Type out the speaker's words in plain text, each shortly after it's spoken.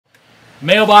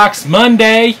Mailbox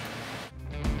Monday.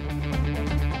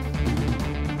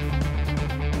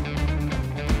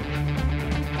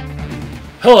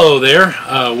 Hello there.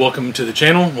 Welcome to the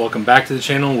channel. Welcome back to the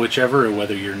channel, whichever,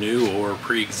 whether you're new or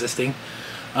pre-existing.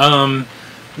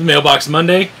 Mailbox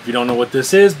Monday. If you don't know what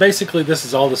this is, basically this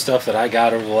is all the stuff that I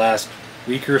got over the last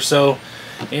week or so,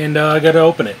 and I got to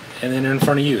open it and then in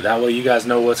front of you. That way you guys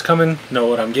know what's coming, know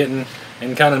what I'm getting,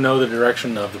 and kind of know the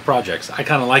direction of the projects. I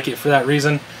kind of like it for that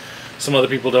reason. Some other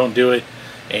people don't do it,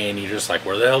 and you're just like,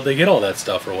 where the hell did they get all that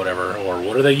stuff or whatever, or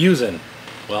what are they using?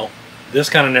 Well, this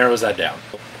kind of narrows that down.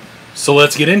 So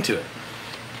let's get into it.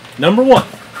 Number one,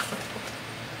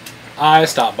 I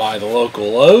stopped by the local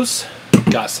Lowe's,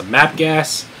 got some map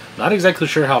gas. Not exactly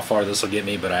sure how far this will get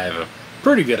me, but I have a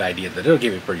pretty good idea that it'll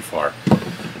get me pretty far.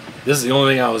 This is the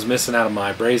only thing I was missing out of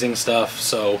my brazing stuff,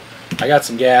 so I got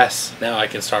some gas. Now I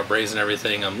can start brazing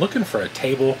everything. I'm looking for a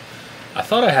table. I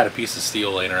thought I had a piece of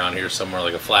steel laying around here somewhere,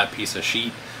 like a flat piece of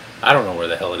sheet. I don't know where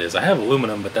the hell it is. I have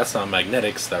aluminum, but that's not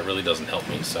magnetics. That really doesn't help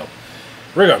me, so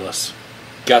regardless.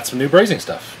 Got some new brazing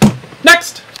stuff.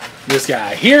 Next, this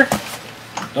guy here.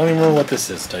 Don't even remember what this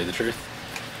is, to tell you the truth.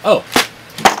 Oh,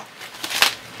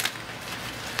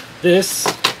 this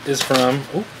is from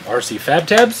RC Fab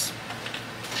Tabs.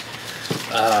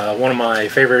 One of my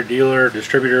favorite dealer,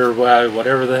 distributor,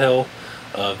 whatever the hell.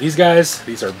 These guys,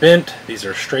 these are bent. These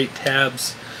are straight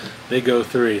tabs. They go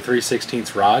through a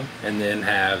 3/16 rod and then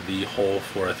have the hole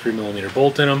for a 3mm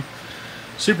bolt in them.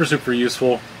 Super, super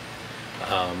useful.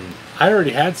 I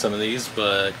already had some of these,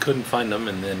 but couldn't find them,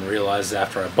 and then realized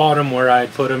after I bought them where I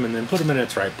had put them, and then put them in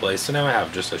its right place. So now I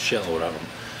have just a shitload of them.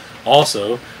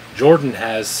 Also, Jordan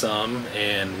has some,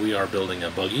 and we are building a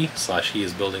buggy, / he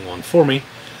is building one for me.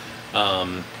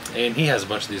 And he has a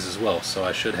bunch of these as well, so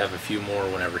I should have a few more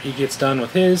whenever he gets done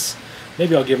with his.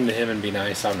 Maybe I'll give them to him and be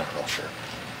nice. I'm not real sure.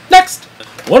 Next!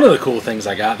 One of the cool things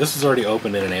I got, this was already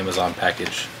opened in an Amazon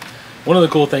package. One of the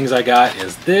cool things I got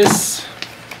is this.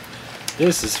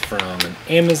 This is from an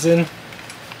Amazon.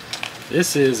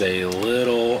 This is a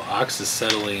little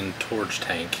oxyacetylene torch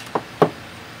tank.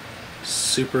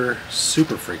 Super,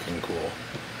 super freaking cool.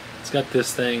 It's got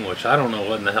this thing, which I don't know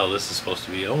what in the hell this is supposed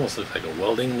to be. It almost looks like a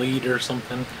welding lead or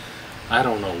something. I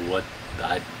don't know what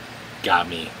got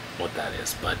me what that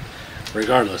is, but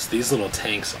regardless, these little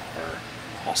tanks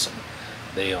are awesome.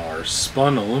 They are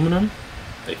spun aluminum.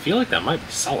 They feel like that might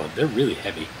be solid. They're really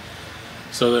heavy.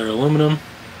 So they're aluminum.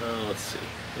 Let's see.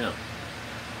 Yeah.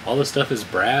 All this stuff is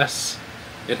brass.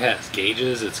 It has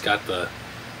gauges. It's got the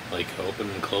like open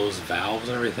and close valves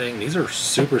and everything. These are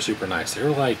super, super nice. They're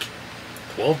like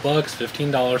 $12,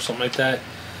 $15, something like that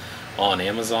on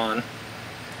Amazon.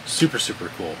 Super, super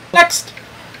cool. Next!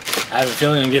 I have a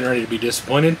feeling I'm getting ready to be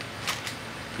disappointed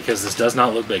because this does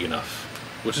not look big enough,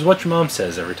 which is what your mom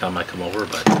says every time I come over,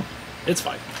 but it's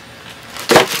fine.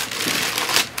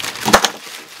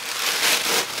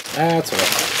 That's what I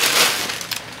thought.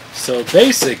 So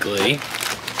basically,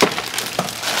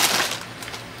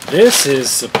 this is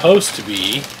supposed to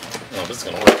be, oh, this is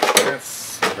going to work.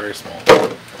 That's very small.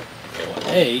 Okay, well,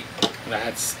 A,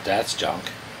 that's junk.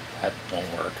 That won't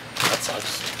work. That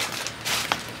sucks.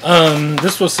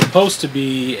 This was supposed to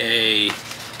be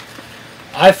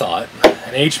I thought,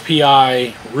 an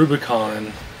HPI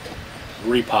Rubicon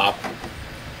repop,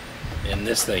 and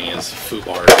this thing is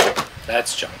foobar.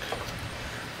 That's junk.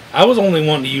 I was only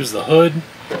wanting to use the hood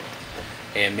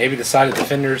and maybe the side of the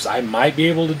fenders. I might be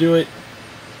able to do it.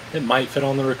 It might fit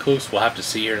on the Recluse. We'll have to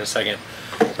see here in a second.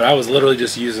 But I was literally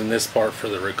just using this part for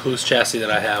the Recluse chassis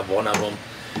that I have, one of them.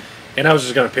 And I was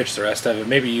just going to pitch the rest of it.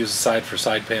 Maybe use the side for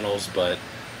side panels, but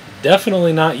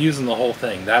definitely not using the whole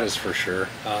thing. That is for sure.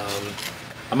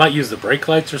 I might use the brake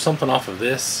lights or something off of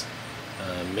this.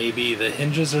 Maybe the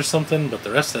hinges or something, but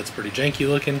the rest of that's pretty janky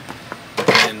looking.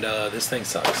 And this thing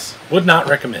sucks. Would not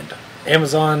recommend.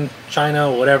 Amazon,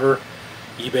 China, whatever,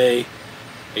 eBay,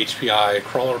 HPI,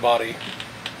 crawler body.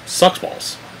 Sucks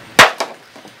balls.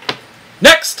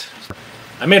 Next!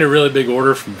 I made a really big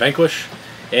order from Vanquish,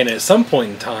 and at some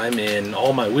point in time in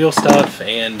all my wheel stuff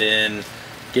and in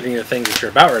getting the things that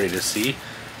you're about ready to see,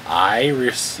 I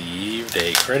received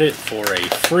a credit for a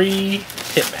free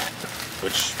hip mat,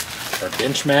 or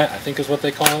bench mat, I think is what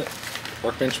they call it.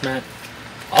 Workbench mat.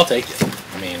 I'll take it.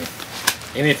 I mean,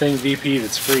 anything VP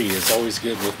that's free is always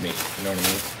good with me. You know what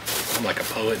I mean? I'm like a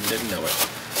poet and didn't know it.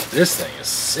 This thing is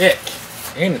sick.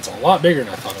 And it's a lot bigger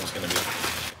than I thought it was going to be.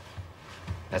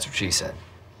 That's what she said.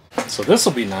 So this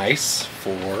will be nice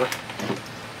for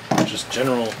just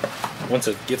general, once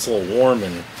it gets a little warm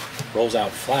and rolls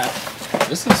out flat.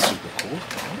 This is super cool.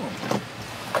 Oh.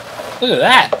 Look at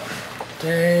that.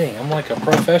 Dang, I'm like a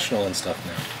professional and stuff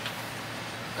now.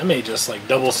 I may just like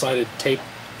double-sided tape,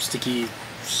 sticky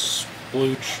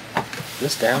splooge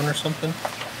this down or something.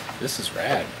 This is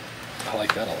rad. I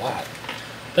like that a lot.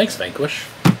 Thanks, Vanquish.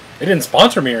 They didn't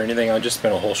sponsor me or anything. I just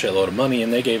spent a whole shitload of money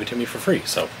and they gave it to me for free.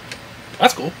 So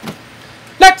that's cool.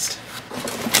 Next!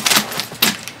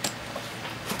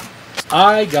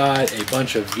 I got a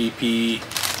bunch of VP,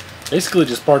 basically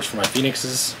just parts for my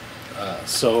Phoenixes.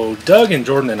 So Doug and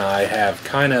Jordan and I have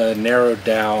kind of narrowed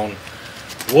down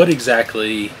what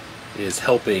exactly is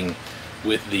helping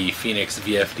with the Phoenix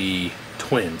VFD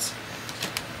twins.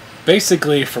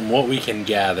 Basically, from what we can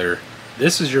gather,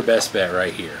 this is your best bet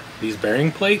right here. These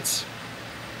bearing plates,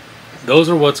 those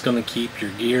are what's going to keep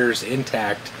your gears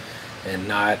intact and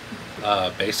not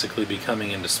basically be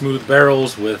coming into smooth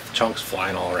barrels with chunks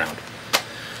flying all around.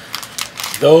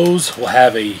 Those will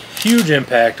have a huge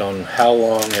impact on how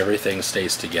long everything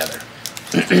stays together.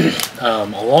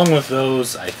 Along with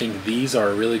those, I think these are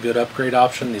a really good upgrade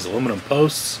option. These aluminum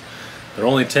posts, they're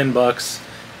only 10 bucks.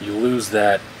 You lose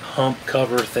that hump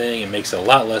cover thing. It makes it a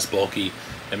lot less bulky.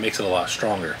 It makes it a lot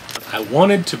stronger. I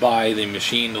wanted to buy the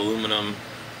machined aluminum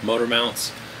motor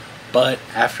mounts, but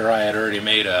after I had already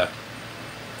made a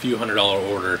few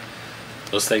 $100 order,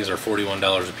 those things are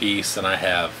 $41 a piece, and I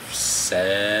have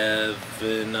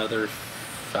 7 other,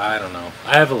 I don't know.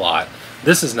 I have a lot.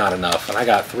 This is not enough, and I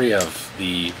got 3 of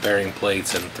the bearing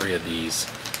plates and 3 of these,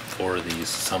 4 of these,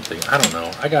 something. I don't know.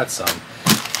 I got some.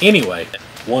 Anyway,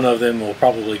 one of them will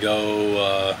probably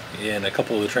go in a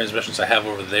couple of the transmissions I have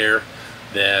over there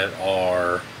that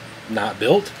are not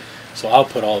built. So I'll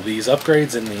put all these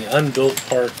upgrades in the unbuilt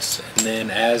parts, and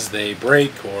then as they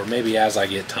break, or maybe as I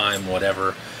get time,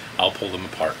 whatever, I'll pull them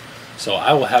apart. So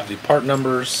I will have the part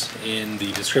numbers in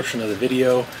the description of the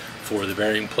video for the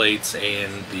bearing plates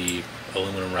and the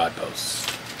aluminum rod posts.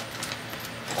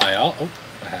 I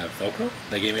have Velcro.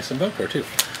 They gave me some Velcro too.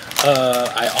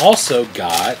 I also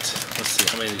got, let's see,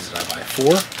 how many of these did I buy?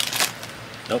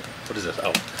 4? Nope. What is this?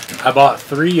 Oh, I bought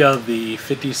 3 of the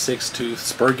 56 tooth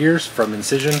spur gears from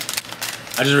Incision.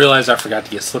 I just realized I forgot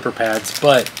to get slipper pads,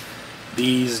 but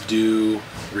these do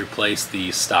replace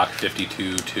the stock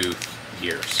 52 tooth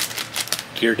gears.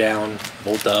 Gear down,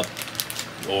 bolt up,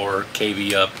 or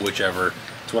KV up, whichever.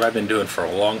 It's what I've been doing for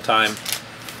a long time.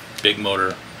 Big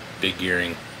motor, big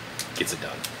gearing, gets it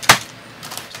done.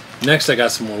 Next, I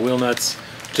got some more wheel nuts,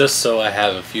 just so I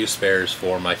have a few spares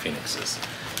for my Phoenixes.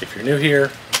 If you're new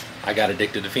here, I got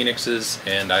addicted to Phoenixes,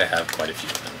 and I have quite a few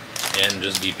of them, and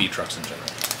just VP trucks in general.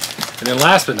 And then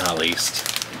last but not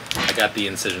least, I got the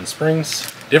Incision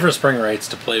springs. Different spring rates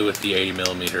to play with the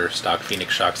 80mm stock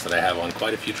Phoenix shocks that I have on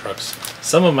quite a few trucks.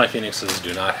 Some of my Phoenixes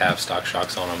do not have stock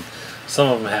shocks on them. Some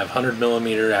of them have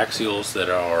 100mm axials that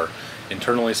are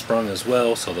internally sprung as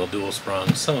well, so they'll dual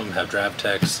sprung. Some of them have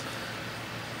Dravtex.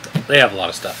 They have a lot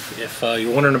of stuff. If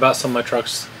you're wondering about some of my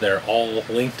trucks, they're all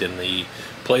linked in the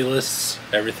playlists.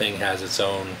 Everything has its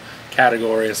own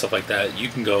category and stuff like that. You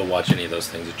can go watch any of those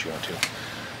things that you want to.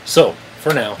 So,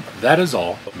 for now, that is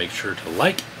all. Make sure to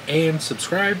like and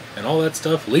subscribe and all that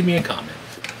stuff. Leave me a comment.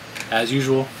 As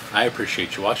usual, I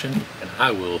appreciate you watching, and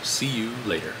I will see you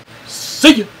later.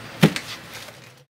 See ya!